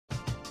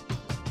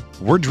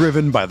We're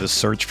driven by the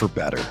search for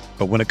better.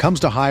 But when it comes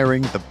to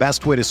hiring, the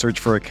best way to search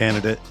for a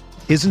candidate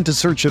isn't to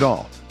search at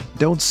all.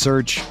 Don't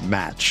search,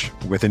 match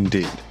with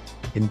Indeed.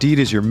 Indeed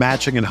is your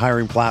matching and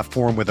hiring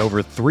platform with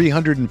over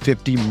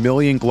 350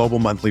 million global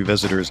monthly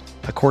visitors,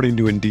 according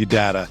to Indeed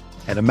data,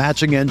 and a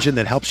matching engine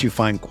that helps you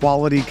find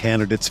quality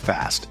candidates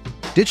fast.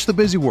 Ditch the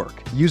busy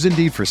work. Use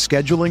Indeed for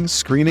scheduling,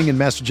 screening, and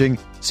messaging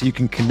so you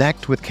can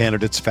connect with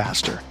candidates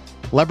faster.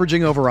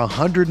 Leveraging over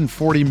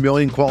 140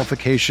 million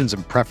qualifications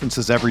and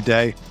preferences every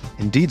day,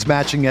 Indeed's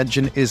matching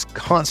engine is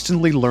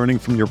constantly learning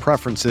from your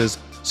preferences,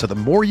 so the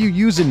more you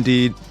use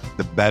Indeed,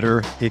 the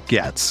better it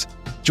gets.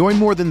 Join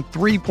more than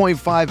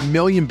 3.5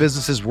 million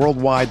businesses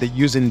worldwide that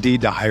use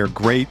Indeed to hire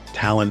great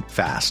talent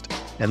fast.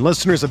 And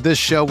listeners of this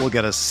show will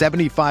get a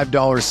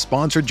 $75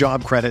 sponsored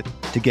job credit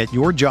to get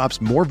your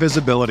jobs more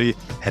visibility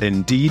at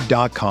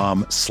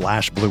Indeed.com/Blue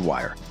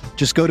Wire.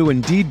 Just go to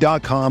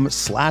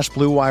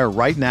Indeed.com/Blue Wire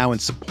right now and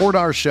support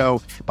our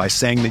show by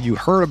saying that you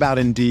heard about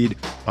Indeed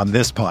on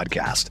this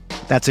podcast.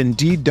 That's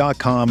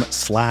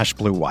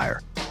Indeed.com/Blue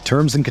Wire.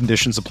 Terms and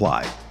conditions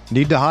apply.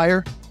 Need to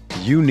hire?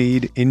 You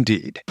need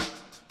Indeed.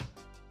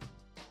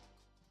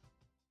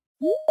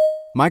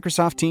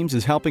 Microsoft Teams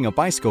is helping a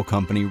bicycle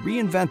company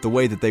reinvent the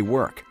way that they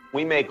work.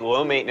 We make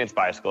low-maintenance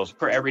bicycles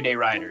for everyday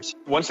riders.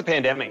 Once the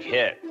pandemic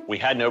hit, we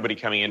had nobody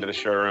coming into the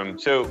showroom,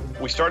 so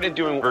we started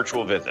doing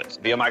virtual visits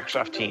via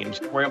Microsoft Teams.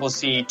 We're able to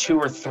see 2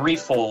 or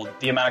 3-fold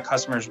the amount of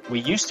customers we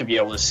used to be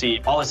able to see.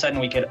 All of a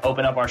sudden, we could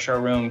open up our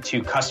showroom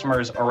to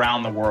customers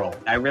around the world.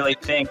 I really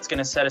think it's going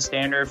to set a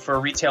standard for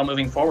retail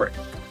moving forward.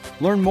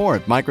 Learn more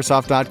at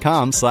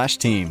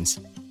Microsoft.com/Teams.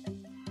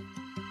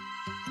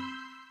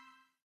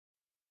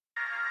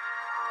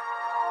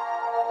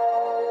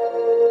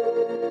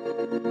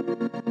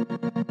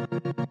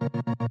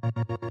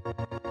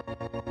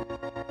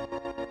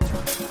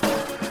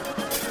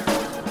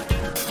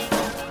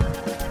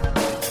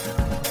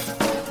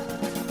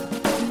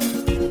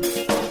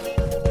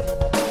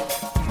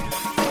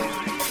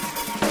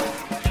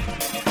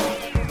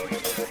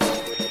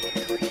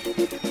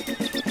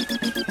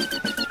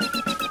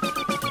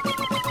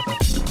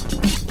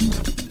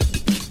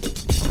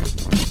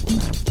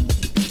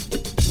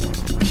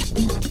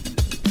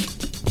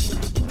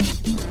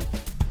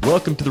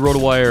 Welcome to the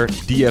RotoWire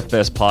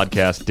DFS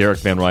podcast. Derek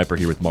Van Riper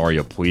here with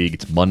Mario Puig.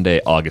 It's Monday,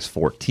 August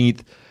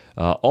 14th.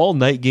 All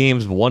night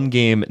games, one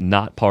game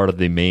not part of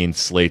the main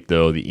slate,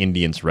 though. The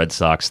Indians-Red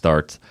Sox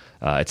start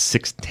at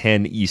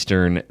 6:10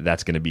 Eastern.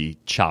 That's going to be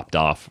chopped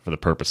off for the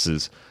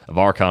purposes of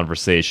our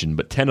conversation.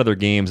 But 10 other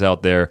games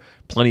out there,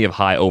 plenty of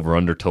high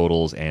over-under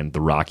totals, and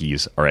the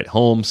Rockies are at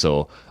home.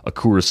 So a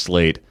Coors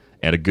slate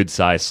and a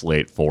good-sized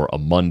slate for a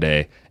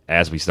Monday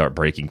as we start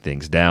breaking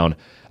things down.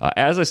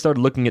 As I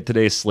started looking at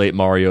today's slate,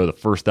 Mario, the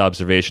first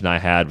observation I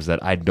had was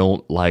that I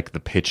don't like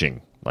the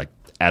pitching, like,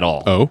 at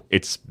all. Oh?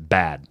 It's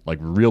bad, like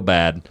real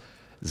bad.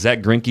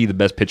 Zach Greinke, the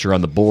best pitcher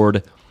on the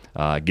board,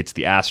 gets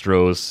the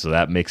Astros, so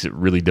that makes it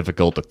really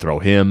difficult to throw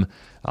him.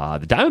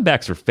 The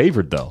Diamondbacks are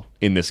favored, though,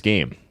 in this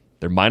game.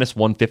 They're minus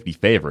 150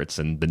 favorites,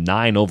 and the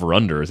 9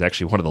 over-under is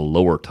actually one of the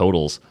lower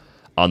totals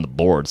on the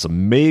board. So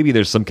maybe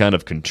there's some kind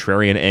of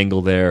contrarian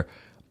angle there.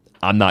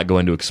 I'm not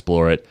going to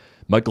explore it.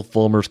 Michael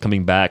Fulmer's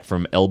coming back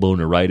from elbow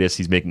neuritis.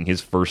 He's making his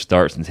first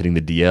start since hitting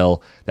the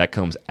DL. That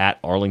comes at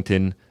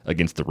Arlington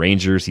against the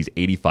Rangers. He's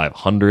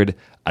 8,500.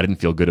 I didn't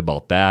feel good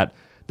about that.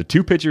 The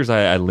two pitchers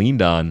I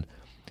leaned on,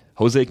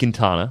 Jose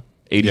Quintana,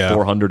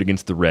 8,400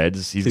 against the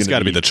Reds. He's got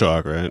to be the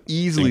chalk, right?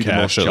 Easily the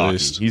most at chalky.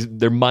 least.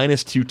 They're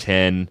minus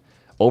 210.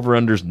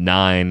 Over-under's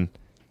 9.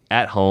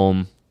 At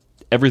home.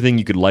 Everything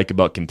you could like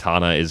about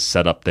Quintana is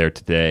set up there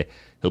today.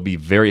 He'll be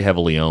very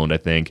heavily owned, I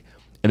think.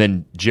 And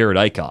then Jared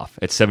Eichhoff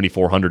at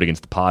 7,400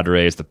 against the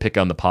Padres. The pick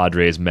on the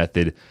Padres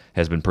method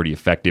has been pretty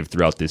effective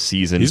throughout this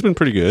season. He's been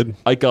pretty good.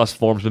 Eichhoff's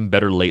form's been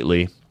better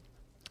lately.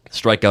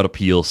 Strikeout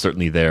appeal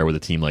certainly there with a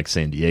team like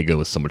San Diego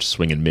with so much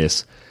swing and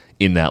miss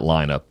in that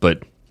lineup.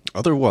 But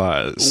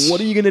otherwise,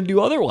 what are you going to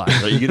do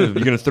otherwise? Are you going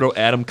to throw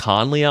Adam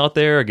Conley out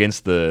there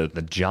against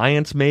the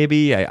Giants?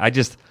 Maybe I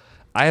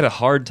had a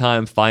hard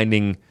time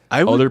finding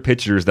other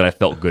pitchers that I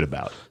felt good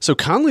about. So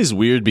Conley's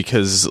weird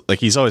because like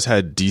he's always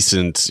had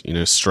decent,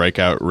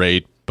 strikeout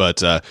rate,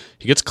 but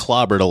he gets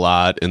clobbered a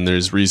lot, and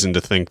there's reason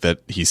to think that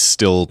he's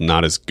still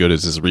not as good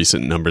as his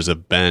recent numbers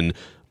have been.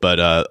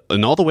 But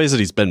in all the ways that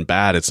he's been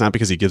bad, it's not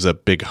because he gives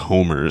up big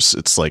homers.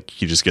 It's like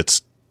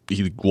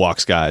he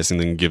walks guys and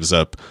then gives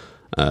up,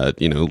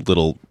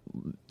 little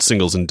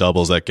singles and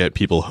doubles that get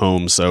people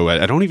home. So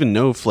I don't even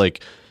know if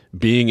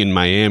being in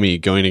Miami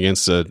going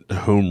against a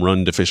home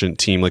run deficient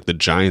team like the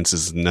Giants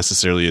is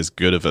necessarily as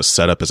good of a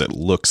setup as it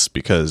looks,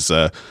 because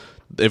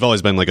they've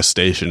always been like a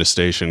station to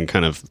station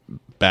kind of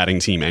batting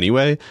team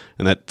anyway.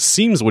 And that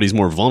seems what he's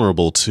more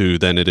vulnerable to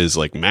than it is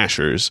like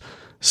mashers.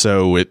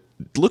 So it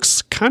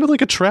looks kind of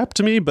like a trap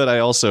to me, but I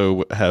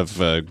also have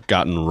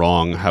gotten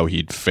wrong how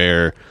he'd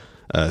fare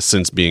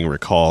since being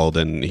recalled,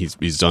 and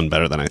he's done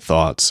better than I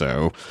thought.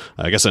 So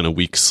I guess on a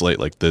weak slate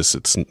like this,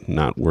 it's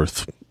not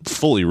worth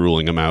fully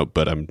ruling him out,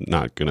 but I'm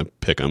not going to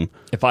pick him.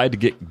 If I had to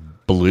get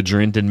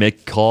belligerent and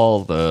make a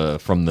call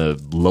from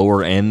the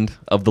lower end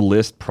of the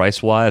list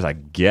price-wise, I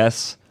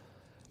guess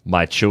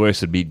my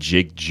choice would be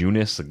Jake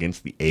Junis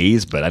against the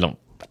A's, but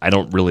I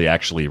don't really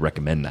actually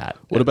recommend that.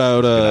 What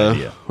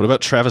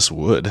about Travis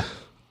Wood?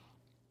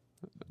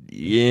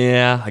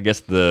 Yeah, I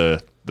guess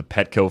the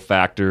Petco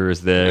factor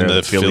is there. And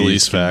the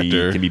Phillies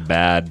factor can be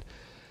bad.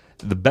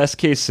 The best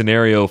case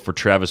scenario for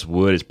Travis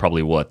Wood is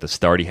probably the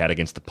start he had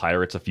against the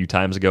Pirates a few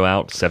times ago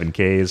out, 7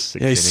 Ks.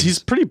 Yeah, he's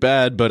pretty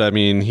bad, but I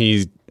mean,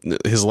 his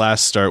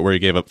last start where he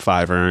gave up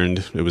 5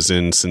 earned, it was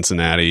in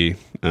Cincinnati.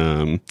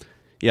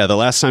 Yeah, the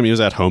last time he was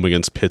at home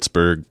against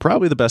Pittsburgh,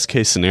 probably the best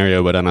case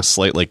scenario, but on a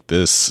slate like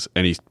this,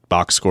 any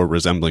box score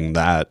resembling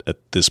that at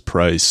this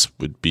price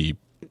would be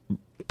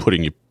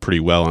putting you pretty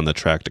well on the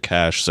track to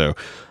cash. So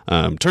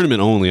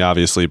tournament only,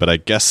 obviously, but I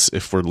guess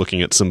if we're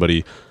looking at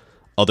somebody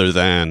other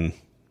than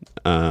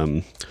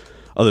Eichhoff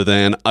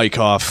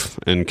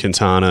and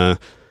Quintana,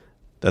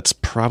 that's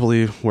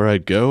probably where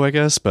I'd go, I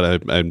guess.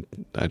 But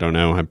I don't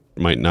know. I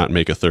might not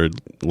make a third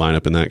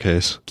lineup in that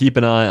case. Keep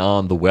an eye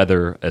on the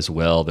weather as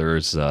well.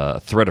 There's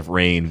a threat of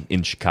rain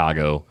in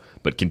Chicago,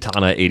 but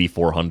Quintana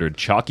 8,400,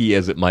 chalky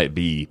as it might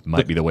be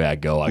the way I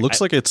go.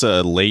 Looks like it's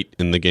late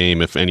in the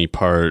game, if any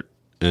part,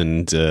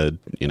 and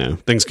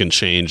things can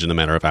change in a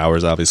matter of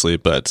hours, obviously.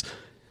 But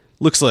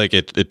looks like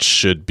it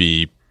should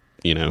be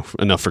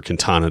enough for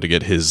Quintana to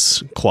get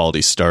his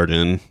quality start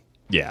in.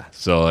 Yeah,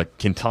 so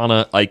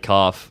Quintana,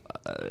 Eichhoff,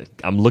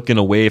 I'm looking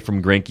away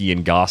from Greinke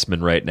and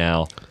Gausman right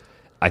now.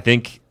 I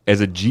think as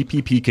a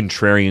GPP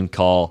contrarian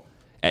call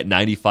at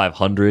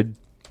 9,500,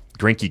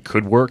 Greinke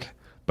could work,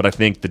 but I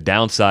think the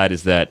downside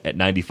is that at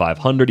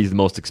 9,500, he's the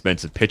most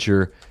expensive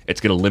pitcher.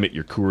 It's going to limit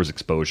your Coors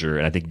exposure,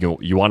 and I think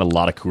you want a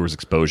lot of Coors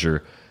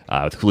exposure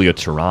with Julio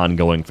Teheran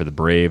going for the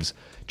Braves.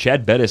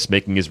 Chad Bettis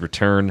making his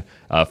return,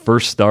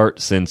 first start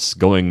since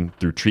going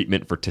through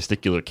treatment for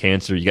testicular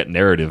cancer. You got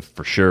narrative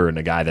for sure, and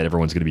a guy that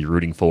everyone's going to be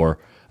rooting for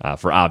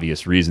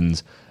obvious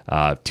reasons.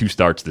 2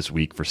 starts this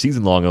week for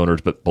season-long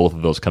owners, but both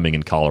of those coming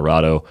in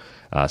Colorado.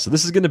 So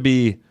this is going to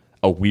be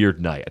a weird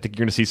night. I think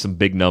you're going to see some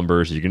big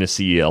numbers. You're going to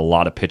see a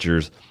lot of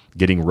pitchers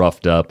getting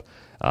roughed up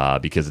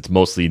because it's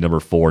mostly number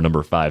 4,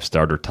 number 5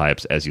 starter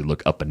types as you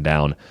look up and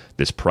down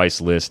this price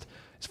list.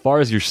 As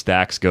far as your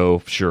stacks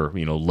go, sure,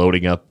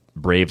 loading up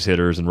Braves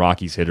hitters and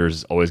Rockies hitters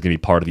is always going to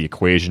be part of the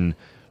equation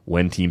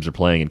when teams are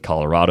playing in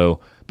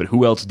Colorado. But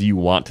who else do you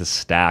want to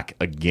stack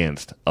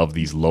against of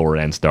these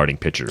lower-end starting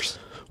pitchers?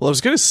 Well, I was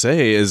going to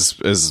say,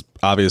 as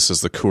obvious as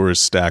the Coors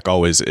stack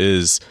always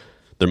is,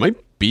 there might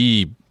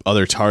be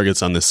other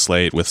targets on this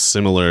slate with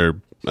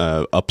similar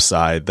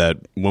upside that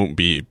won't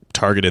be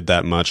targeted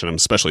that much, and I'm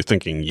especially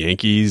thinking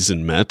Yankees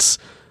and Mets.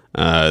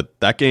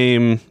 That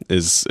game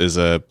is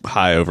a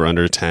high over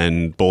under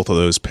 10. Both of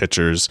those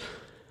pitchers.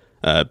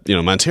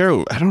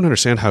 Montero, I don't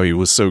understand how he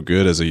was so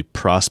good as a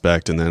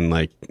prospect and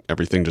then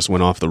everything just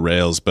went off the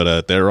rails,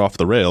 but they're off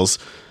the rails.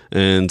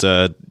 And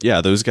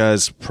those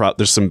guys,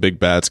 there's some big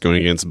bats going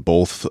against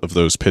both of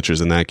those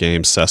pitchers in that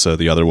game, Sessa,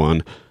 the other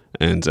one.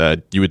 And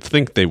you would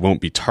think they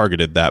won't be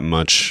targeted that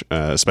much,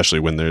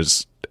 especially when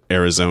there's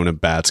Arizona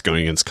bats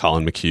going against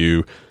Colin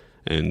McHugh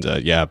and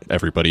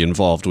everybody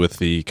involved with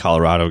the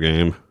Colorado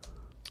game.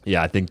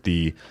 Yeah, I think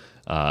the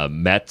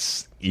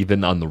Mets,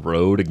 even on the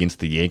road against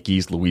the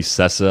Yankees, Luis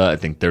Sessa, I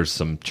think there's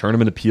some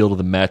tournament appeal to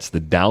the Mets. The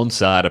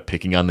downside of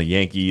picking on the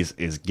Yankees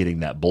is getting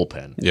that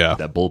bullpen. Yeah.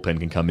 That bullpen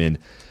can come in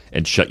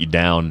and shut you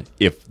down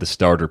if the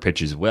starter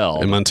pitches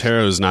well. And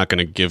Montero is not going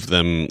to give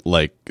them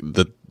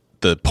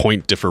the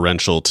point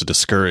differential to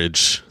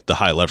discourage the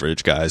high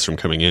leverage guys from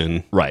coming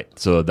in. Right.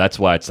 So that's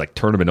why it's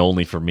tournament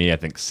only for me. I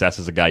think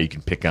Sessa's a guy you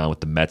can pick on with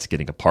the Mets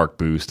getting a park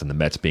boost and the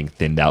Mets being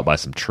thinned out by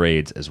some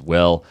trades as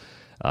well.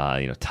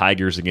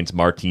 Tigers against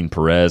Martin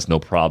Perez, no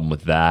problem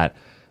with that.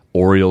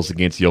 Orioles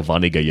against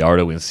Yovani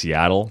Gallardo in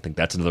Seattle. I think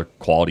that's another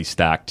quality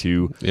stack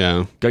too.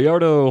 Yeah,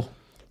 Gallardo,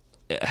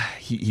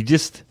 he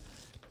just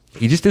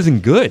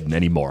isn't good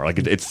anymore.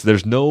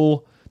 There's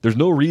no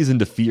reason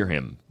to fear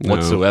him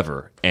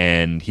whatsoever,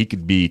 and he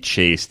could be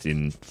chased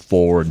in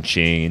 4 and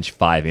change,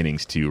 5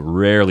 innings too.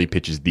 Rarely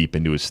pitches deep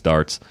into his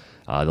starts.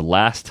 The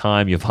last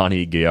time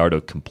Yovani Gallardo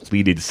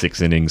completed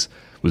 6 innings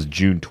was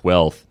June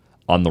 12th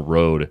on the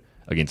road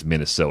against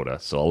Minnesota.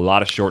 So a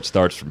lot of short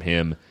starts from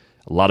him,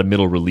 a lot of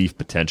middle relief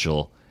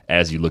potential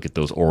as you look at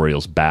those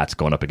Orioles bats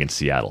going up against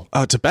Seattle.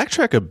 To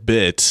backtrack a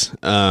bit,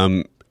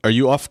 are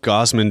you off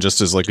Gausman just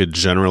as a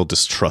general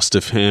distrust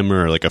of him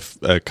or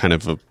a kind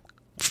of a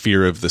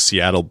fear of the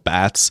Seattle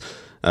bats?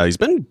 He's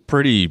been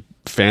pretty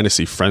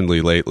fantasy friendly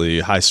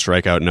lately, high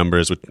strikeout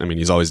numbers.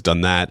 He's always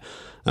done that.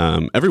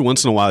 Every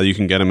once in a while you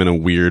can get him in a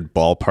weird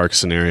ballpark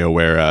scenario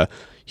where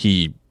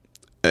he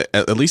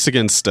at least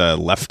against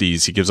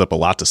lefties, he gives up a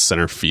lot to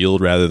center field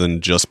rather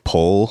than just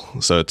pull.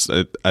 So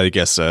I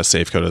guess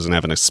Safeco doesn't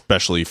have an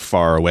especially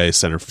far away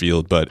center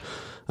field, but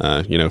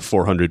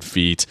 400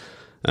 feet.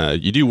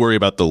 You do worry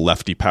about the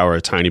lefty power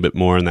a tiny bit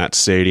more in that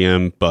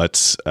stadium,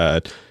 but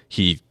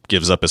he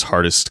gives up his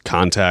hardest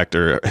contact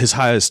or his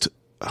highest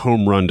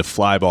home run to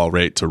fly ball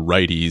rate to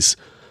righties.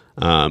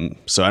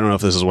 So I don't know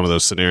if this is one of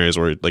those scenarios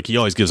where like he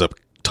always gives up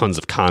tons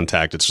of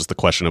contact. It's just the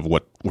question of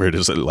where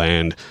does it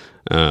land.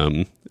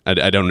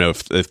 I don't know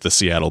if the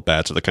Seattle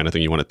bats are the kind of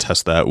thing you want to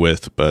test that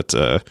with, but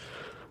I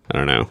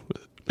don't know.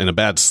 In a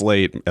bad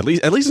slate, at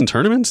least in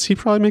tournaments, he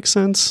probably makes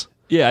sense.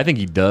 Yeah, I think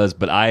he does,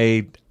 but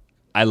I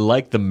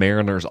like the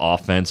Mariners'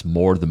 offense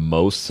more than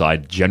most, so I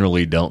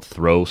generally don't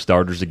throw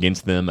starters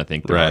against them. I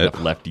think there are enough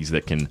lefties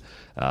that can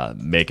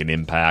make an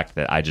impact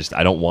that I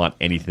don't want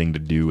anything to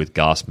do with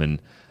Gausman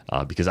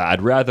because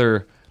I'd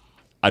rather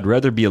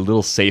be a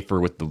little safer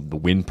with the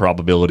win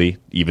probability,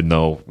 even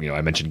though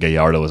I mentioned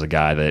Gallardo as a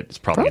guy that's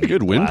probably a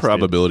good win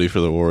probability for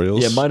the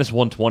Orioles. Yeah, minus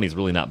 120 is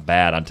really not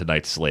bad on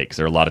tonight's slate because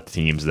there are a lot of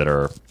teams that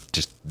are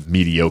just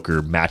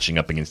mediocre matching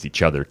up against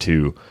each other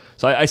too.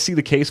 So I see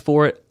the case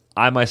for it.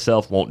 I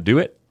myself won't do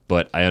it,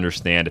 but I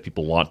understand if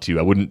people want to.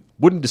 I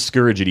wouldn't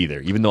discourage it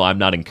either. Even though I'm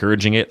not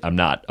encouraging it, I'm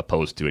not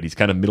opposed to it. He's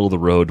kind of middle of the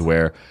road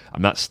where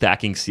I'm not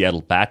stacking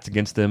Seattle bats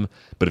against him,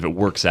 but if it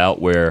works out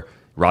where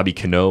Robbie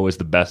Cano is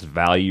the best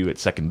value at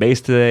second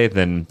base today,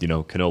 then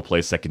Cano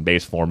plays second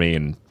base for me,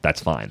 and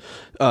that's fine.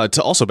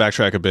 To also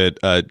backtrack a bit,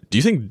 do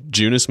you think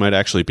Junis might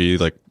actually be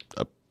like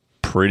a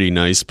pretty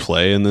nice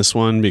play in this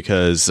one?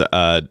 Because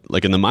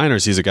like in the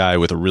minors, he's a guy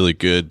with a really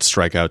good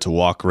strikeout to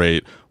walk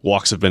rate.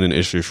 Walks have been an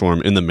issue for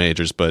him in the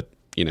majors, but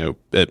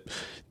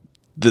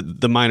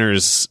the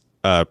minors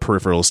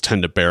peripherals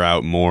tend to bear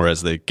out more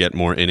as they get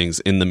more innings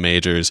in the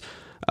majors.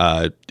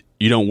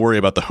 You don't worry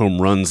about the home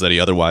runs that he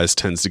otherwise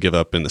tends to give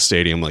up in the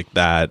stadium like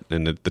that,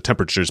 and the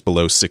temperature's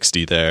below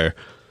 60 there.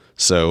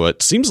 So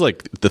it seems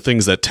like the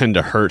things that tend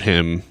to hurt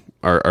him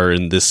are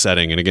in this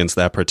setting and against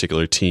that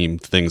particular team,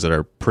 things that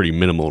are pretty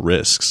minimal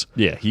risks.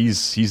 Yeah,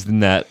 he's in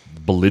that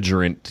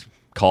belligerent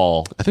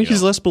call. I think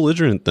he's less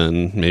belligerent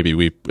than maybe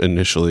we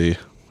initially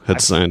had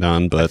signed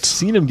on, but I've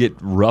seen him get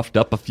roughed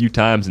up a few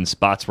times in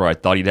spots where I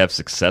thought he'd have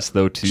success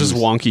though too. Just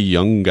wonky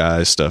young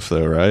guy stuff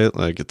though, right?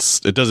 Like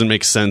it doesn't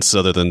make sense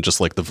other than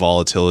just like the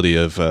volatility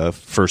of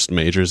first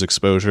majors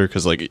exposure,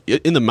 because like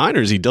in the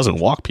minors he doesn't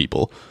walk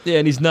people. Yeah,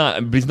 and he's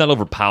not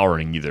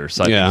overpowering either.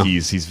 So I think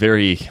he's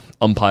very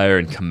umpire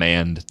and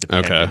command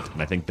dependent. Okay.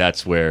 And I think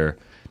that's where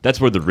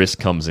the risk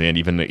comes in.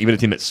 Even a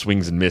team that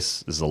swings and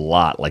misses a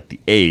lot, like the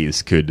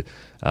A's, could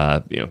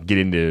get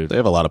into. They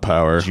have a lot of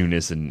power.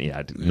 Junis and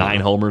 9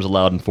 homers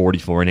allowed in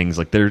 44 innings.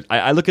 Like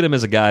I look at him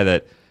as a guy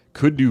that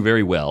could do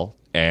very well,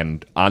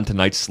 and on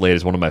tonight's slate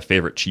is one of my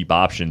favorite cheap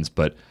options.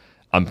 But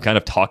I'm kind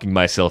of talking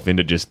myself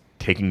into just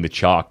taking the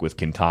chalk with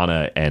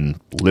Quintana and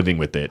living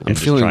with it, and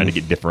just trying to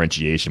get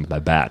differentiation with my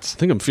bats. I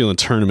think I'm feeling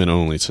tournament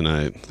only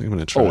tonight. I think I'm going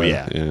to try. Oh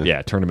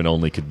yeah. Tournament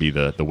only could be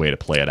the way to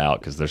play it out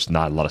because there's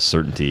not a lot of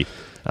certainty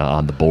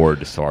on the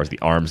board as far as the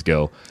arms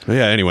go. But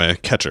yeah. Anyway,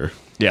 catcher.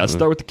 Yeah, let's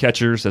start with the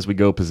catchers as we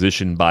go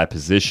position by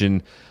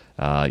position.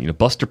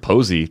 Buster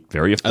Posey,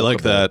 very effective.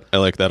 I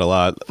like that a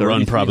lot.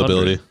 Run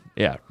probability.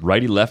 Yeah,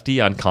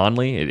 righty-lefty on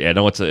Conley. I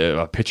know it's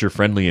a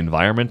pitcher-friendly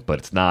environment, but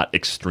it's not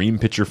extreme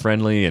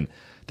pitcher-friendly, and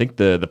I think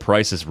the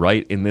price is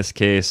right in this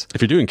case.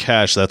 If you're doing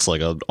cash, that's like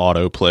an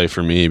auto play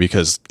for me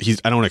because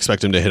I don't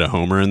expect him to hit a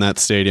homer in that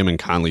stadium, and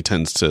Conley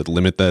tends to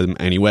limit them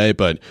anyway,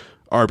 but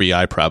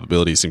RBI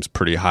probability seems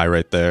pretty high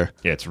right there.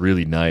 Yeah, it's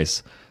really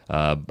nice.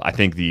 I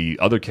think the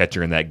other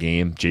catcher in that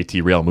game,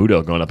 JT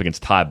Realmuto, going up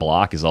against Ty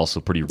Blach, is also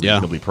pretty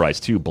reasonably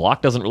priced too.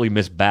 Blach doesn't really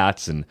miss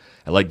bats, and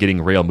I like getting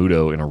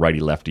Realmuto in a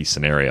righty-lefty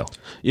scenario.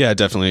 Yeah,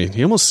 definitely.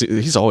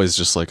 He's always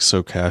just like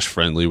so cash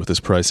friendly with his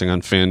pricing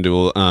on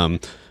FanDuel.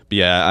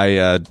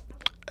 I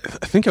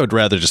think I would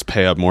rather just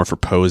pay up more for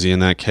Posey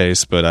in that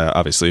case, but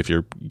obviously if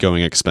you're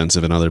going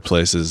expensive in other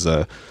places,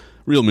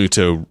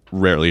 Realmuto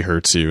rarely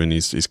hurts you, and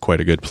he's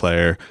quite a good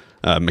player.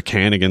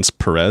 McCann against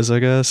Perez, I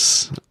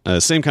guess.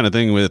 Same kind of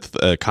thing with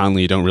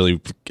Conley. You don't really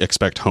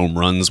expect home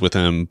runs with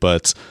him,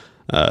 but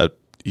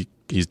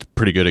he's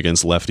pretty good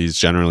against lefties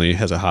generally.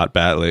 Has a hot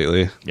bat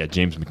lately. Yeah,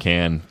 James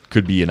McCann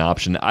could be an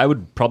option. I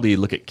would probably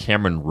look at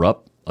Cameron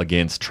Rupp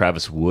against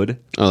Travis Wood.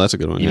 Oh, that's a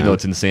good one. Even though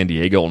it's in San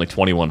Diego, only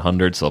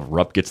 2,100, so if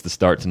Rupp gets the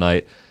start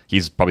tonight,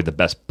 he's probably the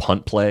best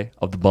punt play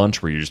of the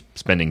bunch where you're just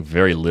spending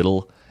very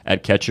little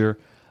at catcher.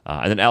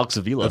 And then Alex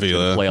Avila is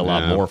going to play a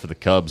lot more for the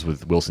Cubs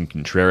with Wilson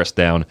Contreras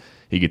down.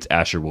 He gets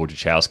Asher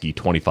Wojciechowski.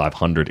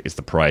 2,500 is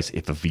the price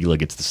if Avila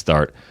gets the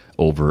start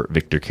over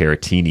Victor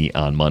Caratini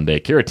on Monday.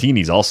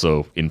 Caratini's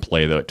also in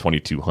play, though, at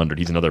 2,200.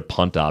 He's another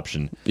punt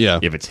option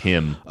if it's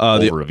him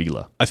over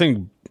Avila. I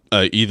think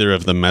either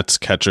of the Mets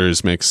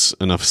catchers makes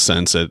enough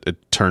sense at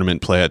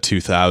tournament play at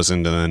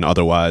 2,000, and then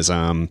otherwise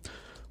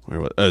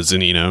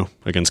Zunino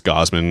against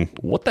Gausman.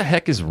 What the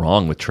heck is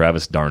wrong with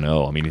Travis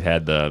d'Arnaud? I mean, he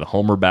had the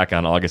homer back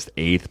on August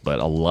 8th, but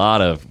a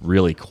lot of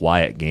really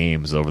quiet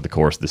games over the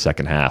course of the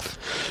second half.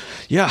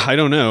 Yeah, I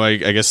don't know. I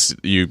guess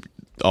you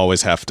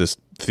always have to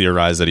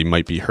theorize that he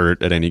might be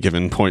hurt at any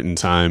given point in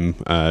time.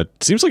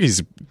 Seems like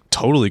he's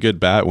totally good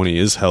bat when he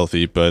is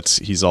healthy, but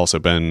he's also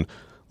been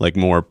like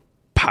more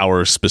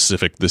power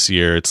specific this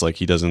year. It's like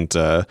he doesn't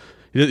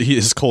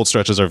his cold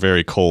stretches are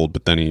very cold,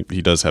 but then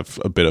he does have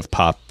a bit of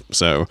pop.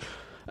 So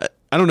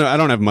I don't know. I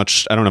don't have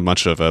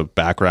much of a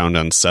background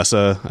on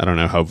Sessa. I don't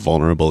know how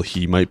vulnerable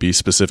he might be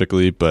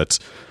specifically, but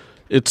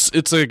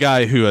it's a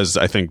guy who has,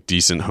 I think,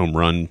 decent home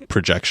run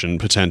projection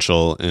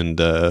potential, and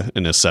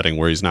in a setting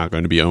where he's not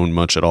going to be owned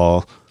much at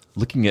all.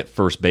 Looking at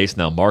first base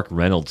now, Mark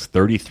Reynolds,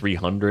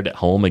 3,300 at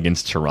home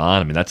against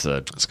Tehran. I mean, that's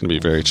going to be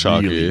very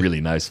chalky. Really,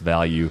 really nice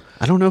value.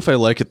 I don't know if I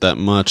like it that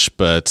much,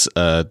 but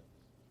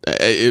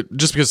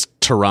just because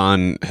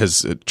Tehran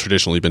has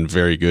traditionally been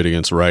very good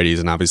against righties,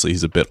 and obviously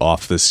he's a bit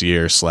off this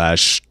year. /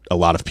 a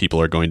lot of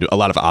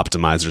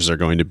optimizers are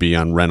going to be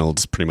on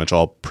Reynolds. Pretty much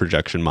all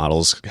projection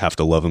models have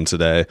to love him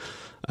today.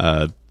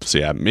 So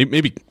yeah,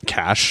 maybe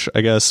cash,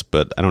 I guess,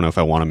 but I don't know if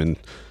I want him in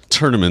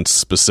tournaments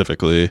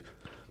specifically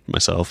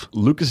myself.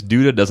 Lucas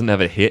Duda doesn't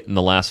have a hit in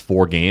the last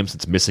 4 games.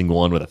 It's missing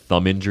one with a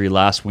thumb injury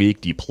last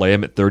week. Do you play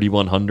him at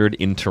 3,100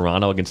 in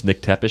Toronto against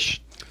Nick Tepesh?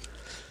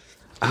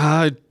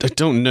 I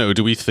don't know.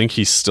 Do we think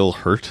he's still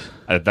hurt?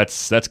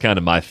 That's kind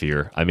of my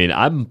fear. I mean,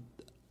 I'm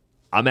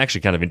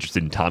actually kind of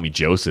interested in Tommy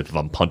Joseph if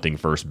I'm punting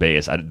first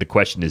base. The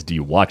question is, do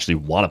you actually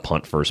want to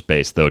punt first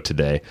base though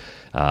today?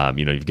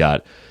 You've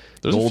got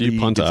there's Goldie, a few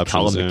punt options.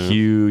 Colin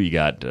McHugh. You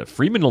got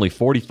Freeman only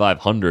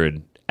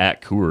 4,500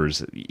 at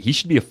Coors. He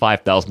should be a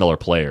 $5,000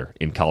 player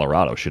in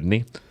Colorado, shouldn't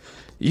he?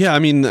 Yeah, I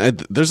mean,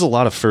 there's a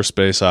lot of first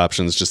base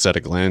options just at a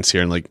glance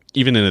here, and like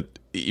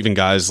even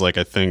guys like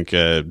I think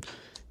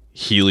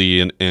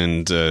Healy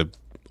and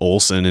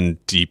Olsen in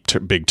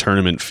big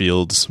tournament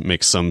fields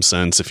makes some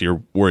sense if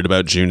you're worried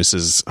about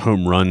Junas's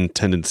home run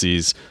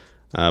tendencies.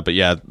 But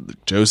yeah,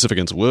 Joseph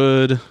against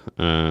Wood.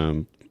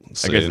 I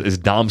guess is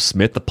Dom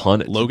Smith the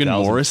punt? At Logan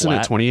Morrison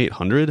flat? At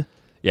 2,800.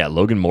 Yeah,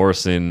 Logan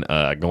Morrison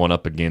going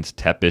up against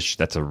Tepesh.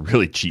 That's a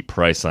really cheap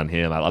price on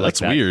him. I like That's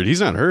that. weird.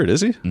 He's not hurt,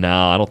 is he?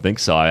 No, I don't think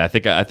so. I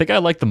think I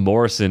like the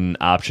Morrison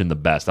option the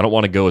best. I don't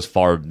want to go as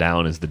far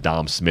down as the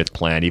Dom Smith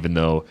plan, even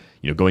though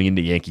going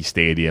into Yankee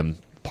Stadium,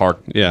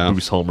 park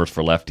boost homers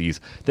for lefties.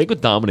 I think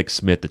with Dominic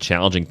Smith, the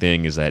challenging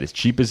thing is that as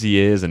cheap as he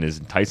is and as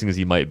enticing as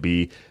he might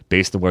be,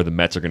 based on where the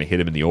Mets are going to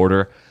hit him in the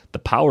order, the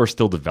power is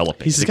still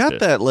developing. He's got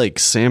that like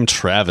Sam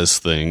Travis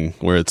thing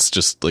where it's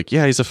just like,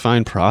 yeah, he's a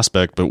fine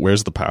prospect, but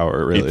where's the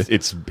power really?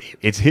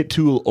 It's hit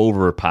tool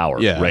over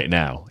power right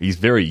now. He's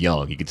very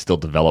young. He could still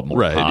develop more.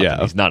 Right, yeah.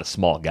 He's not a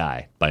small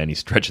guy by any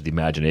stretch of the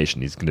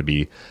imagination. He's going to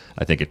be,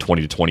 I think, a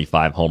 20 to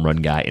 25 home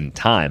run guy in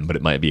time, but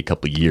it might be a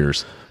couple of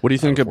years. What do you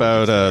think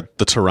about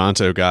the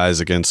Toronto guys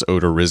against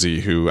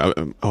Odorizzi, who,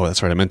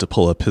 that's right, I meant to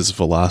pull up his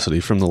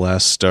velocity from the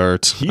last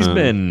start. He's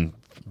been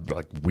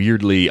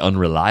weirdly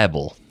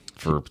unreliable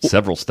for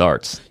several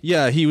starts.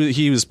 Yeah,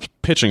 he was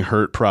pitching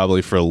hurt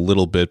probably for a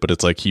little bit, but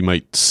it's like he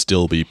might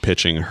still be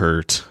pitching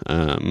hurt,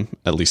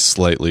 at least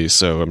slightly.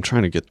 So I'm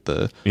trying to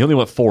get He only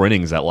went 4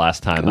 innings that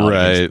last time out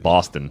against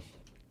Boston.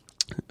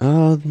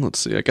 Let's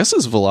see. I guess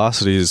his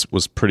velocity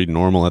was pretty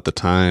normal at the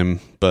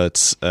time,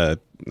 but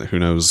who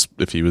knows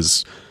if he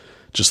was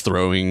just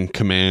throwing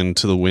command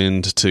to the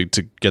wind to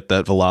get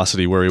that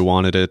velocity where he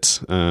wanted it.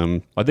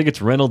 I think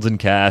it's Reynolds in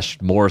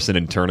cash, Morrison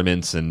in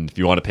tournaments, and if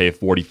you want to pay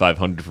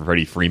 $4,500 for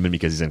Freddie Freeman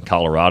because he's in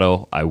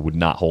Colorado, I would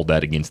not hold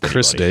that against anybody.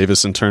 Chris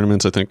Davis in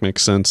tournaments, I think,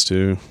 makes sense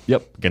too.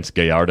 Yep, against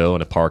Gallardo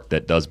in a park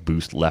that does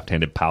boost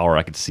left-handed power,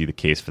 I could see the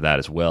case for that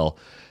as well.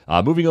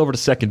 Moving over to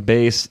second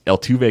base,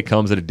 Altuve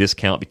comes at a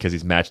discount because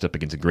he's matched up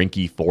against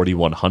Greinke.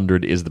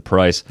 4,100 is the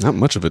price. Not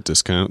much of a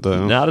discount,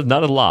 though. Not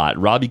a lot.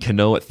 Robbie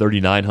Cano at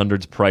 3,900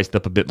 is priced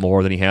up a bit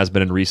more than he has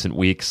been in recent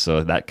weeks,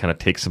 so that kind of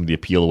takes some of the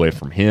appeal away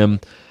from him.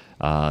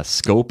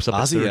 Scopes up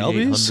Ozzie at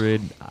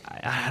 3,800.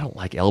 I don't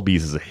like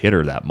Albies as a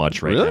hitter that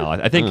much right now.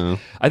 I think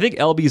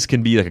Albies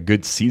can be like a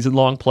good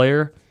season-long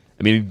player.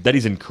 I mean, that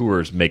he's in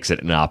Coors makes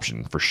it an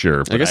option for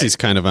sure. I guess he's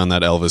kind of on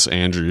that Elvis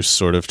Andrus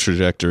sort of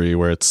trajectory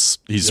where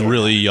he's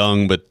really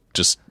young, but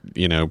just,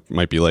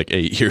 might be like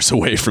 8 years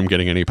away from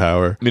getting any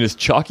power. I mean, as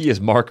chalky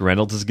as Mark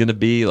Reynolds is going to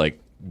be, like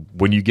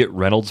when you get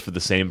Reynolds for the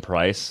same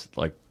price,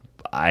 like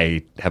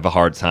I have a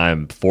hard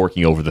time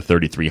forking over the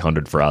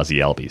 3,300 for Ozzie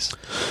Albies.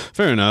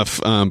 Fair enough.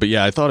 But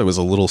yeah, I thought it was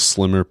a little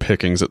slimmer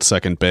pickings at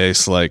second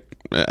base. Like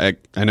I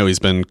know he's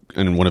been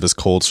in one of his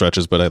cold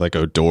stretches, but I like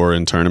Odor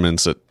in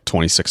tournaments at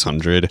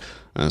 2,600,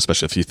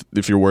 especially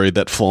if you're worried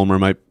that Fulmer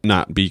might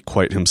not be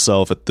quite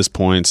himself at this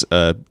point.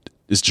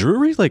 Is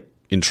Drury like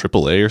in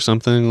AAA or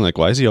something? Like,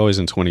 why is he always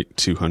in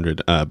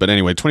 2,200? But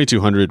anyway,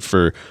 2,200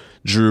 for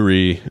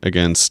Drury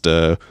against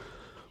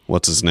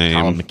what's his name?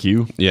 Colin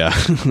McHugh. Yeah,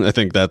 I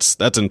think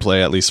that's in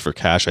play at least for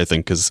cash. I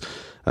think because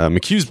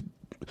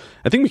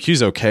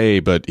McHugh's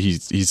okay, but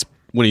he's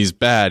when he's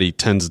bad, he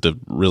tends to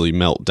really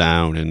melt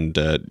down, and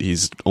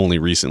he's only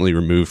recently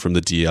removed from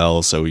the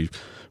DL, so he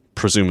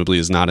presumably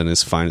is not in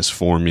his finest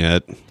form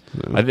yet.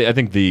 I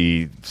think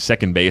the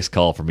second base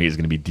call for me is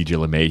going to be DJ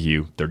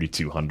LeMahieu,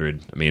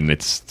 3,200. I mean,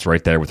 it's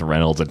right there with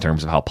Reynolds in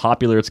terms of how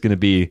popular it's going to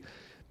be.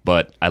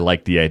 but I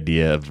like the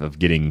idea of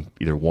getting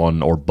either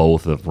one or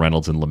both of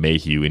Reynolds and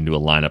LeMahieu into a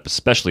lineup,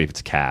 especially if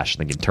it's cash. I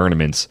think in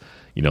tournaments,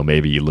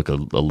 maybe you look a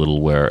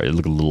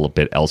little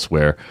bit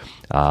elsewhere.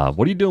 What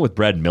are you doing with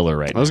Brad Miller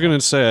right now? I was going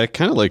to say I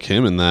kind of like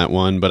him in that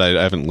one, but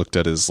I haven't looked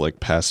at his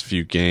past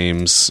few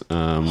games.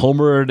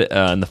 Homered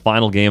in the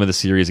final game of the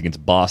series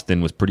against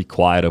Boston, was pretty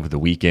quiet over the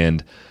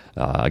weekend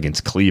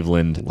against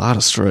Cleveland. A lot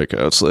of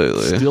strikeouts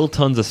lately. Still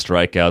tons of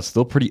strikeouts.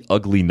 Still pretty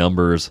ugly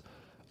numbers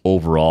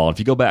overall. If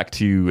you go back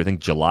to, I think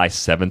July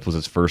 7th was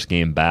his first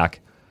game back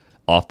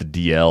off the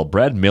DL.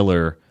 Brad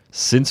Miller,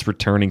 since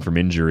returning from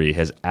injury,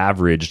 has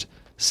averaged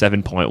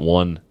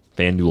 7.1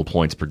 FanDuel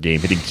points per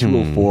game, hitting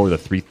 204 with a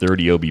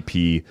 330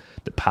 OBP.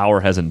 The power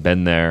hasn't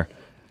been there.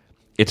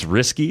 It's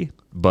risky,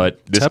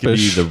 but this could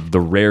be the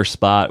rare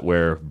spot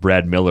where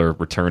Brad Miller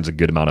returns a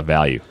good amount of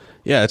value.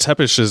 Yeah,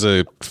 Tepesh is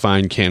a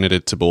fine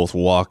candidate to both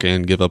walk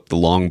and give up the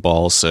long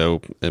ball.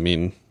 So, I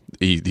mean,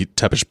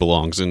 Tepesh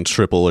belongs in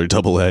triple or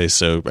double A.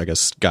 So I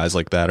guess guys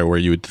like that are where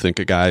you would think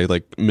a guy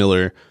like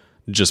Miller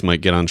just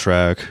might get on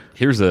track.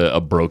 Here's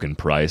a broken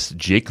price.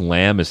 Jake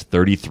Lamb is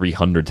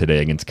 $3,300 today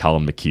against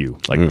Colin McHugh.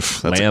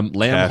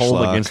 Lamb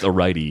hold against a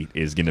righty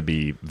is going to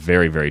be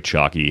very, very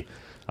chalky,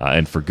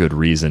 and for good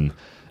reason.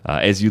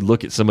 As you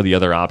look at some of the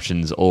other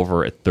options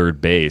over at third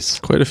base,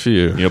 quite a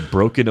few.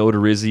 Broken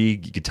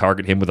Odorizzi, you could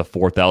target him with a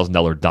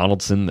 $4,000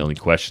 Donaldson. The only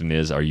question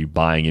is, are you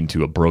buying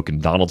into a broken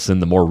Donaldson?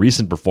 The more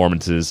recent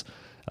performances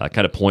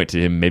kind of point to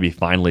him maybe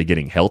finally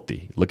getting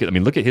healthy. Look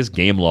at his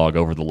game log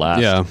over the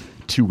last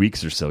 2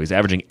 weeks or so. He's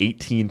averaging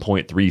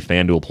 18.3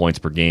 FanDuel points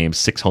per game,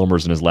 6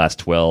 homers in his last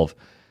 12.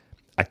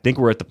 I think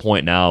we're at the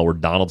point now where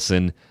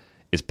Donaldson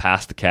is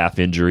past the calf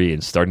injury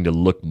and starting to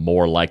look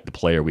more like the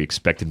player we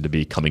expect him to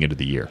be coming into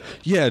the year.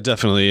 Yeah,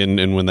 definitely.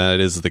 And when that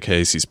is the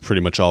case, he's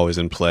pretty much always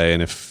in play.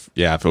 And if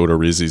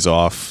Odorizzi's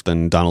off,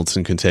 then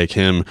Donaldson can take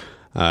him.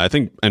 I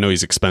know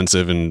he's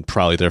expensive and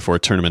probably therefore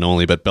tournament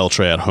only, but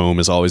Beltre at home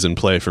is always in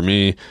play for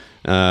me.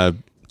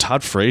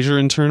 Todd Frazier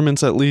in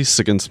tournaments at least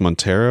against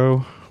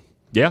Montero.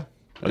 Yeah,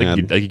 I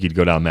think you could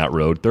go down that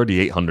road.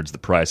 $3,800 is the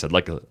price. I'd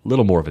like a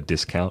little more of a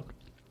discount.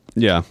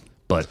 Yeah.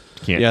 But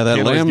can't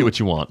Lamb, always get what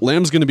you want.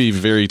 Lamb's going to be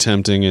very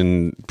tempting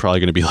and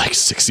probably going to be like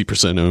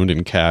 60% owned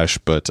in cash.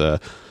 But so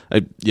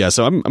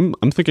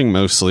I'm thinking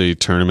mostly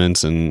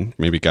tournaments and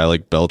maybe a guy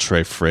like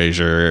Beltre,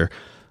 Frazier.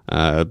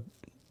 What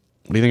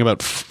do you think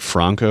about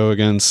Franco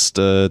against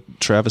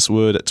Travis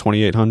Wood at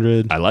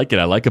 2,800? I like it.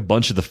 I like a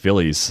bunch of the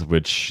Phillies,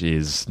 which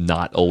is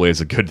not always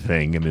a good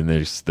thing. I mean,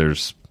 there's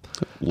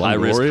high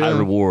risk, high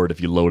reward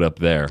if you load up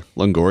there.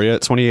 Longoria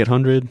at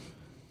 2,800.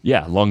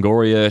 Yeah,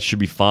 Longoria should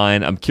be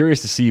fine. I'm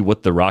curious to see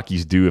what the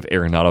Rockies do if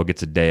Arenado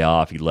gets a day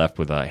off. He left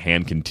with a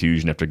hand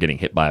contusion after getting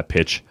hit by a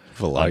pitch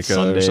on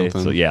Sunday. Or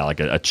something. So yeah, like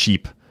a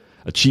cheap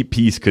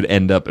piece could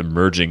end up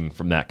emerging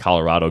from that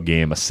Colorado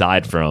game.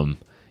 Aside from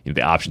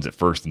the options at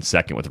first and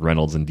second with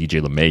Reynolds and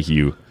DJ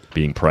LeMahieu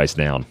being priced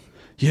down.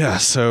 Yeah.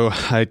 So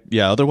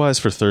otherwise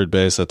for third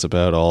base, that's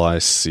about all I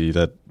see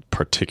that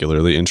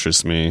particularly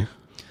interests me.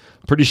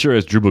 Pretty sure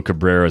Asdrubal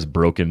Cabrera is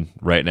broken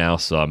right now,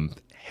 so I'm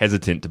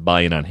hesitant to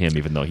buy in on him,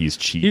 even though he's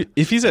cheap.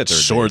 If he's at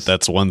short,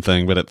 that's one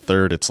thing, but at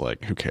third, it's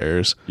like, who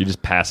cares? You're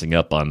just passing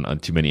up on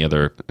too many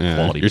other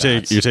quality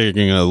bats. You're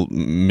taking a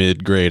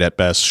mid-grade at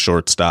best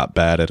shortstop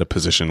bat at a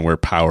position where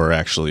power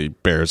actually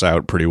bears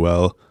out pretty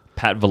well.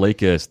 Pat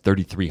Valaika is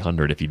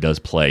 $3,300 if he does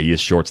play. He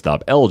is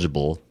shortstop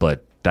eligible,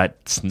 but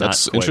that's not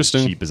quite as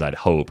cheap as I'd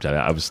hoped.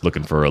 I was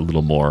looking for a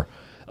little more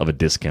of a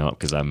discount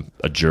because I'm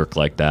a jerk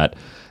like that.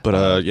 But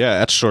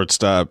at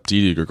shortstop,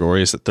 Didi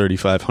Gregorius at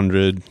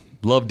 $3,500.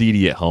 Love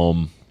Didi at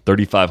home.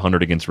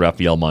 $3,500 against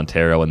Rafael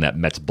Montero, and that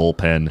Mets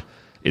bullpen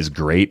is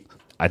great.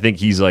 I think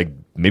he's like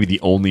maybe the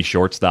only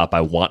shortstop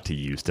I want to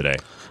use today.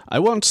 I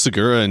want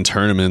Segura in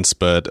tournaments,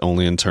 but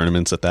only in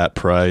tournaments at that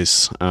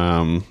price.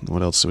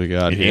 What else do we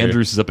got here?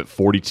 Andrews is up at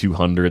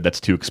 $4,200. That's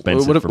too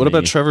expensive for me. What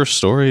about Trevor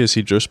Story? Is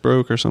he just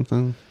broke or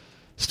something?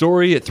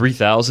 Story at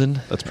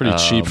 $3,000. That's pretty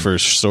cheap for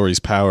Story's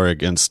power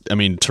against. I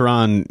mean,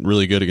 Tehran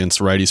really good against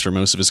righties for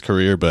most of his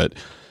career, but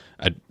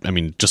I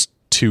mean, just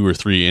 2 or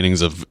 3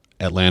 innings of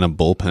Atlanta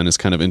bullpen is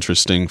kind of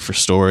interesting for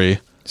Story.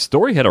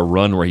 Story had a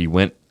run where he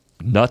went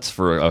nuts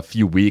for a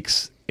few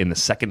weeks in the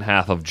second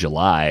half of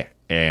July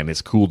and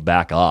has cooled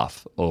back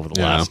off over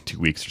the last 2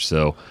 weeks or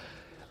so.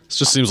 It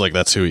just seems like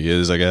that's who he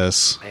is, I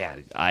guess.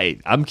 Man,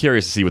 I'm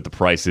curious to see what the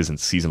price is in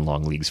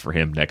season-long leagues for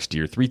him next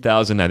year.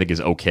 $3,000 I think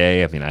is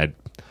okay. I mean,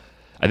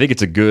 I think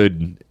it's a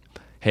good,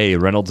 hey,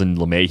 Reynolds and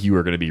LeMahieu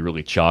are going to be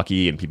really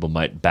chalky and people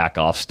might back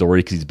off Story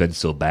because he's been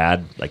so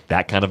bad. Like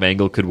that kind of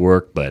angle could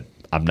work, but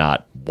I'm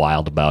not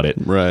wild about it.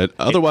 Right.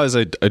 Otherwise,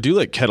 I do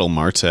like Ketel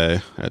Marte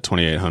at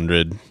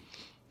 2,800.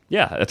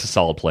 Yeah, that's a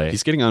solid play.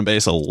 He's getting on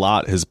base a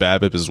lot. His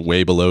BABIP is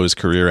way below his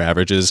career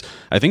averages.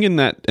 I think in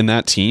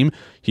that team,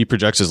 he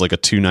projects as like a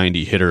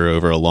 290 hitter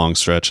over a long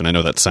stretch, and I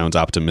know that sounds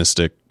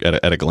optimistic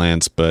at a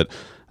glance, but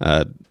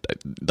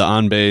the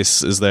on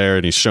base is there,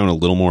 and he's shown a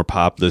little more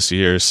pop this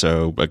year.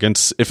 So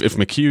if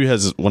McHugh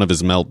has one of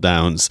his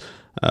meltdowns,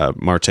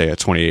 Marte at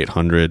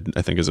 2,800,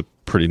 I think, is a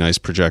pretty nice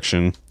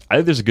projection. I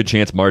think there's a good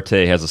chance Marte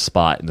has a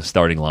spot in the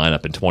starting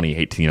lineup in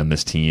 2018 on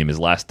this team. His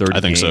last 30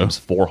 games,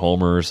 4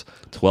 homers,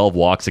 12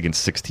 walks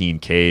against 16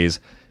 Ks,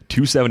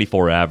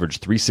 274 average,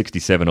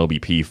 367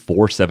 OBP,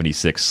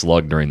 476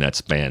 slug during that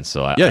span.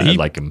 So I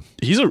like him.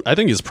 I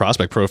think his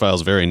prospect profile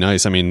is very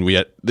nice. I mean,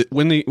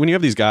 when you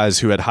have these guys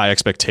who had high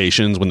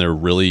expectations when they're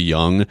really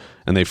young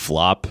and they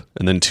flop,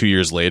 and then 2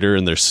 years later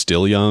and they're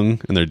still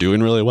young and they're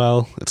doing really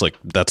well, it's like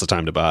that's the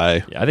time to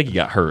buy. Yeah, I think he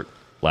got hurt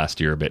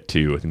last year a bit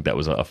too. I think that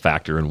was a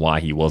factor in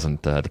why he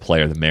wasn't the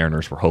player the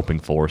Mariners were hoping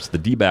for. So the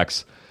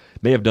D-backs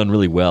may have done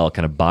really well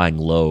kind of buying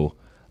low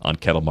on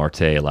Ketel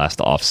Marte last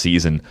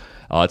offseason.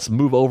 Let's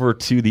move over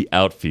to the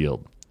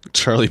outfield.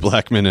 Charlie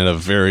Blackmon at a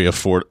very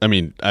I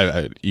mean,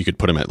 you could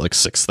put him at like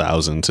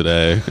 6,000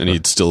 today, and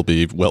he'd still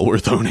be well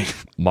worth owning.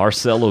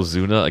 Marcell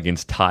Ozuna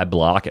against Ty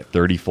Blach at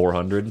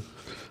 3,400.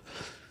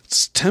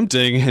 It's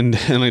tempting, and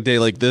on a day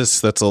like this,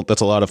 that's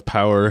a lot of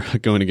power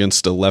going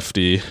against a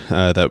lefty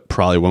that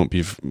probably won't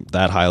be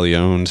that highly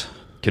owned.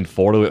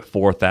 Conforto at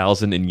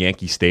 4,000 in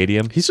Yankee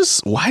Stadium.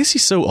 Why is he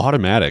so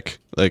automatic?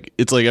 Like,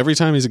 it's like every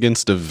time he's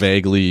against a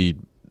vaguely,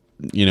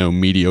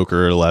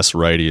 mediocre or less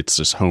righty, it's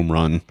just home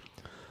run.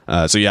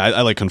 So yeah,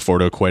 I like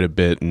Conforto quite a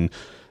bit, and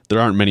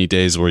there aren't many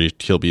days where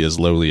he'll be as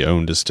lowly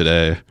owned as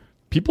today.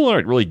 People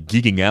aren't really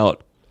geeking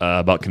out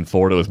about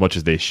Conforto as much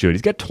as they should.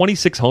 He's got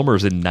 26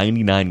 homers in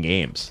 99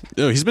 games.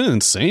 No, he's been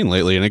insane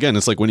lately, and again,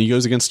 it's like when he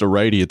goes against a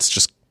righty, it's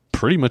just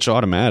pretty much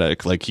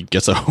automatic. Like, he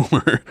gets a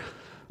homer.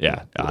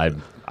 Yeah,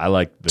 I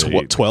like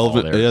the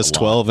 12. He has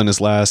 12 in his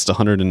last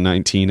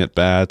 119 at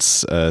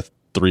bats.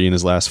 3 in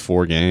his last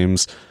 4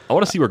 games. I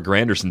want to see where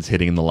Granderson's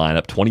hitting in the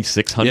lineup.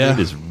 2,600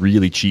 is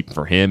really cheap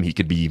for him. He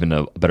could be even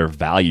a better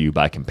value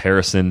by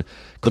comparison.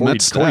 Corey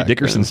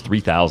Dickerson's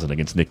 3,000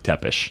 against Nick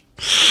Tepesch.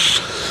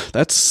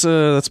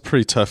 That's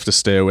pretty tough to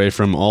stay away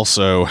from.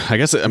 Also, I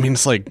guess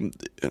it's like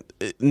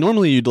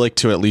normally you'd like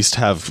to at least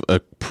have a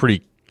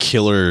pretty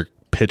killer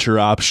pitcher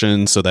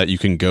option so that you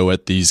can go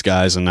at these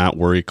guys and not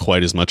worry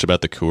quite as much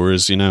about the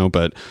Coors,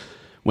 but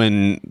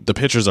when the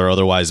pitchers are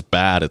otherwise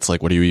bad, it's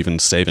like, what are you even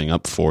saving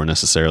up for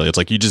necessarily? It's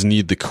like you just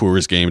need the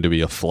Coors game to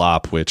be a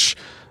flop, which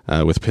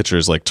with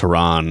pitchers like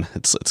Teheran,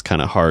 it's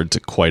kind of hard to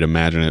quite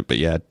imagine it. But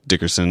yeah,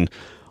 Dickerson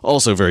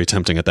also very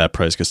tempting at that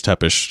price because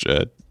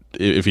Tepesch,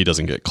 if he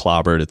doesn't get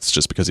clobbered, it's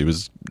just because he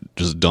was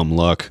just dumb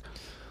luck.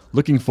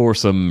 Looking for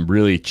some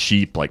really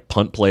cheap like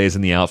punt plays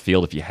in the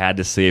outfield if you had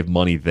to save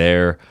money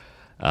there.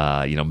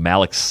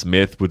 Malik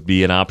Smith would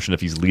be an option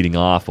if he's leading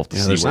off. We'll have to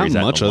see there's where not he's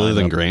at much in the other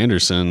than lineup.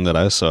 Granderson that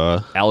I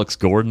saw. Alex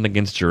Gordon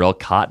against Jarrell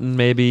Cotton,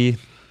 maybe.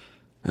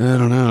 I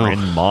don't know.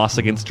 Brandon Moss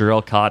against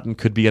Jarrell Cotton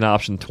could be an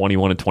option.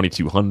 21 and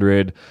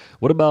 2,200.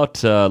 What about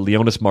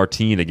Leonis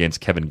Martin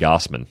against Kevin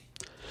Gausman?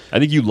 I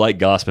think you like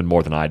Gausman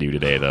more than I do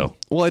today, though.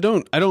 Well, I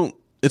don't.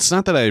 It's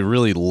not that I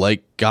really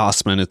like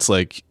Gausman. It's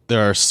like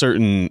there are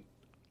certain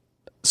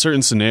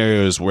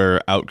scenarios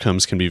where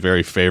outcomes can be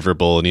very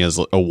favorable, and he has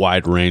a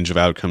wide range of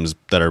outcomes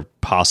that are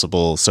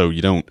possible. So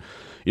you don't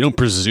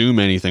presume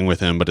anything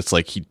with him, but it's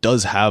like he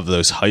does have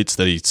those heights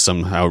that he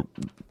somehow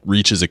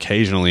reaches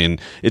occasionally,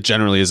 and it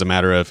generally is a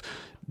matter of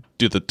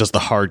does the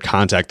hard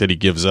contact that he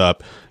gives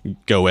up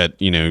go at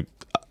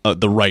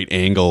the right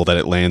angle that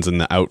it lands in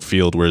the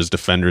outfield where his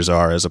defenders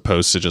are, as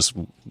opposed to just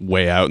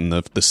way out in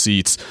the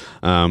seats.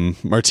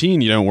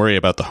 Martin, you don't worry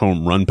about the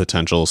home run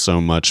potential so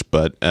much,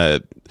 but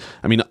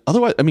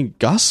otherwise,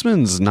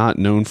 Gausman's not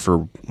known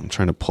for. I'm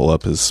trying to pull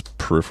up his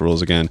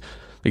peripherals again.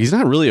 Like, he's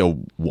not really a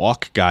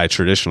walk guy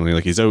traditionally.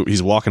 Like,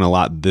 he's walking a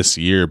lot this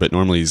year, but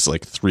normally he's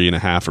like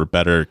 3.5 or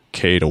better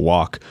K to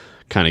walk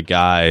kind of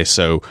guy.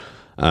 So,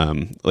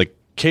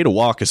 K to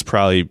walk is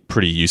probably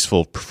pretty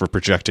useful for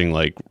projecting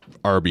like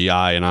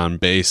RBI and on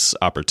base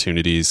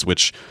opportunities.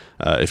 Which,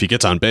 if he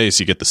gets on base,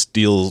 you get the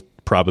steal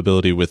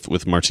probability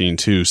with Martin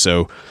too.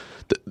 So.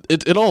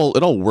 It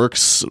all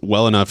works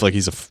well enough. Like,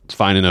 he's a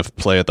fine enough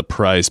play at the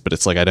price, but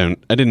it's like I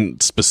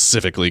didn't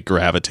specifically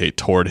gravitate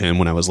toward him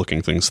when I was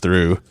looking things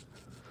through.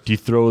 Do you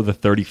throw the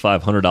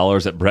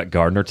 $3,500 at Brett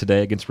Gardner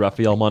today against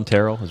Rafael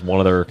Montero as one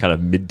other kind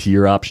of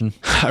mid-tier option?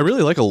 I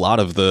really like a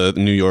lot of the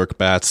New York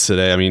bats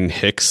today. I mean,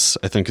 Hicks,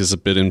 I think, is a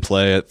bit in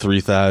play at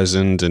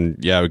 3,000, and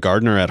yeah,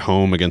 Gardner at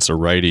home against a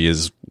righty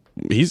is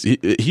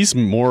he's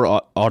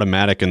more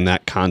automatic in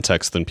that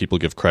context than people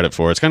give credit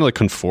for. It's kind of like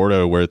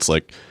Conforto, where it's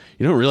like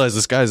you don't realize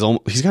this guy's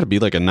he's got to be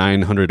like a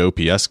 900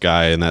 OPS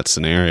guy in that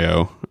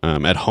scenario.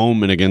 At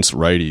home and against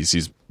righties,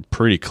 he's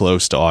pretty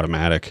close to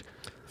automatic.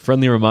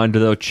 Friendly reminder,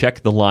 though,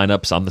 check the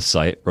lineups on the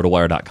site,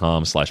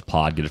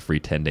 rotowire.com/pod. Get a free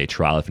 10-day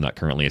trial if you're not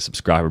currently a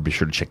subscriber. Be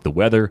sure to check the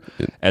weather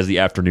as the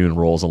afternoon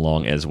rolls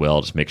along as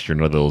well. Just make sure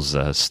none of those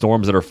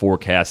storms that are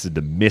forecasted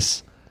to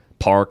miss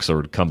parks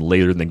or come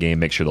later in the game,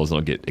 make sure those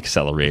don't get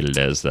accelerated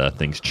as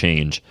things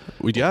change.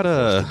 We got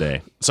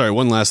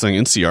one last thing.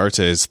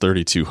 Inciarte is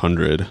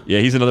 3,200. Yeah,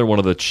 he's another one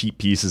of the cheap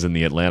pieces in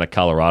the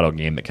Atlanta-Colorado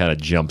game that kind of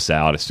jumps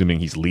out, assuming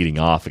he's leading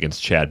off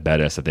against Chad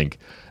Bettis. I think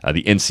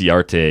the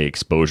Inciarte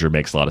exposure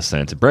makes a lot of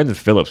sense. And Brendan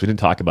Phillips, we didn't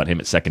talk about him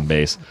at second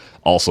base,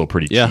 also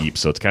pretty cheap.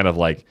 So it's kind of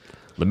like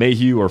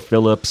LeMahieu or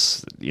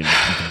Phillips, you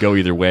can go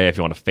either way if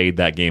you want to fade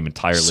that game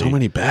entirely. So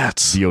many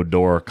bats. The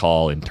Odor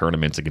call in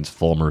tournaments against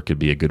Fulmer could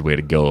be a good way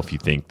to go if you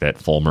think that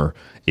Fulmer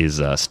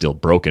is still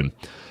broken.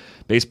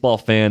 Baseball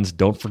fans,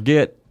 don't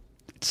forget,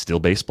 it's still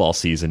baseball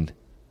season.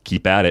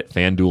 Keep at it.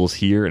 FanDuel's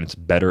here, and it's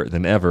better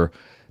than ever.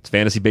 It's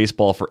fantasy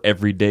baseball for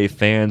everyday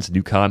fans.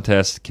 New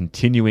contests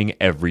continuing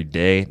every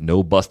day.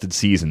 No busted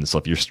seasons. So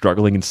if you're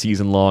struggling in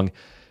season long,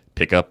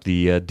 pick up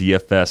the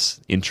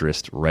DFS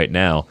interest right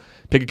now.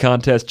 Pick a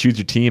contest, choose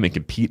your team, and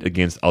compete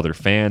against other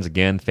fans.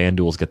 Again,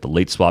 FanDuel's got the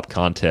late swap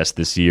contest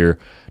this year.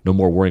 No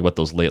more worrying about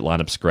those late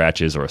lineup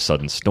scratches or a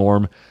sudden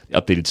storm.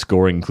 The updated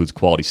scoring includes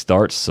quality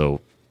starts, so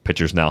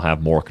pitchers now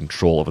have more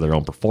control over their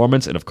own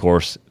performance. And of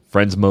course,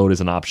 Friends mode is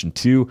an option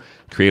too.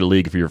 Create a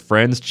league for your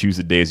friends. Choose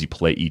the days you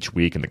play each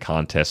week, and the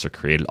contests are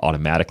created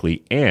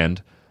automatically. And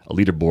a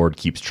leaderboard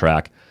keeps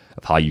track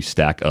of how you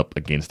stack up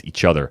against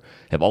each other.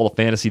 Have all the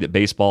fantasy that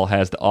baseball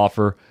has to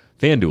offer.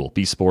 FanDuel,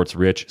 be sports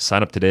rich.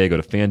 Sign up today. Go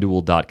to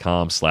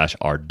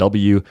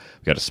FanDuel.com/RW.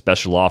 We've got a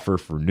special offer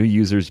for new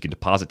users. You can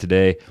deposit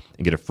today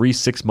and get a free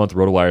 6-month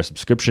RotoWire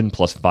subscription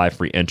plus 5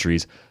 free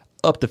entries,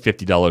 up to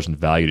 $50 in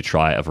value to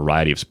try a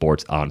variety of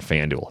sports on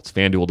FanDuel. It's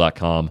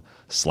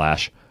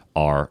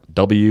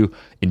FanDuel.com/RW.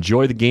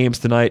 Enjoy the games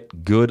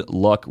tonight. Good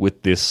luck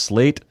with this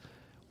slate.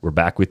 We're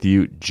back with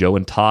you. Joe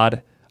and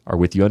Todd are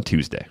with you on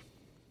Tuesday.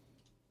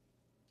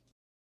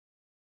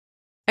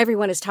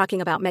 Everyone is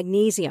talking about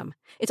magnesium.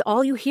 It's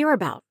all you hear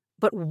about.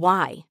 But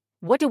why?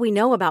 What do we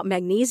know about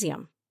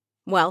magnesium?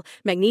 Well,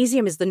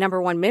 magnesium is the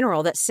 #1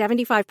 mineral that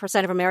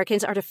 75% of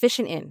Americans are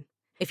deficient in.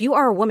 If you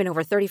are a woman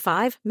over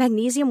 35,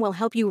 magnesium will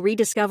help you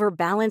rediscover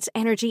balance,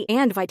 energy,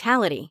 and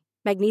vitality.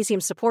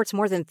 Magnesium supports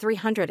more than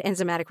 300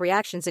 enzymatic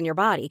reactions in your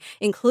body,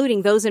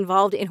 including those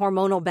involved in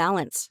hormonal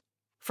balance.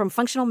 From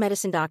functional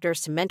medicine doctors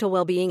to mental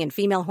well-being and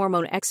female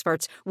hormone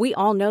experts, we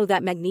all know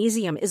that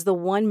magnesium is the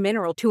one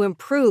mineral to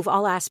improve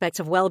all aspects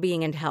of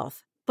well-being and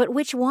health. But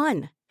which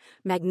one?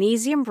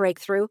 Magnesium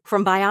Breakthrough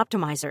from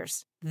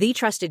Bioptimizers, the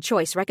trusted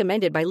choice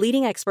recommended by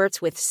leading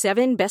experts with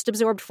 7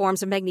 best-absorbed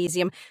forms of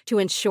magnesium to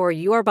ensure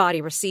your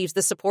body receives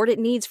the support it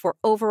needs for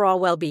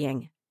overall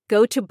well-being.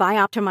 Go to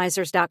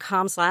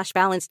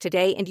bioptimizers.com/balance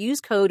today and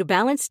use code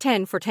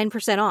BALANCE10 for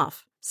 10%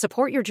 off.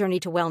 Support your journey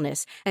to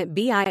wellness at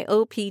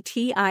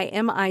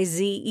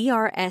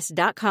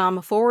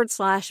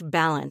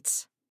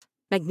bioptimizers.com/balance.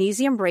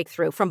 Magnesium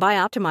Breakthrough from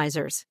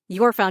Bioptimizers,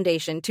 your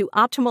foundation to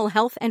optimal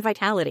health and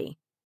vitality.